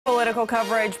political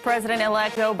coverage,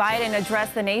 President-elect Joe Biden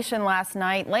addressed the nation last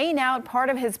night, laying out part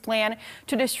of his plan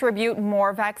to distribute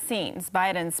more vaccines.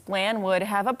 Biden's plan would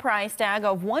have a price tag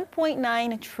of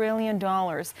 $1.9 trillion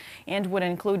and would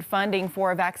include funding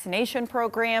for vaccination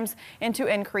programs and to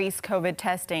increase COVID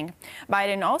testing.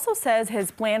 Biden also says his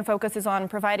plan focuses on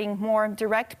providing more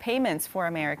direct payments for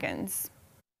Americans.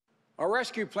 Our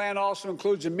rescue plan also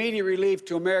includes immediate relief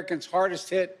to Americans hardest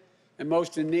hit and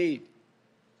most in need.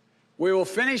 We will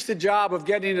finish the job of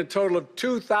getting a total of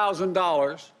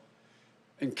 $2,000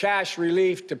 in cash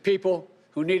relief to people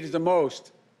who need it the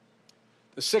most.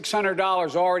 The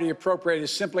 $600 already appropriated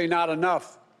is simply not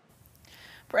enough.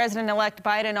 President-elect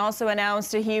Biden also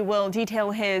announced he will detail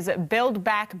his Build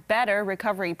Back Better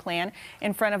recovery plan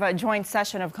in front of a joint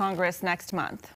session of Congress next month.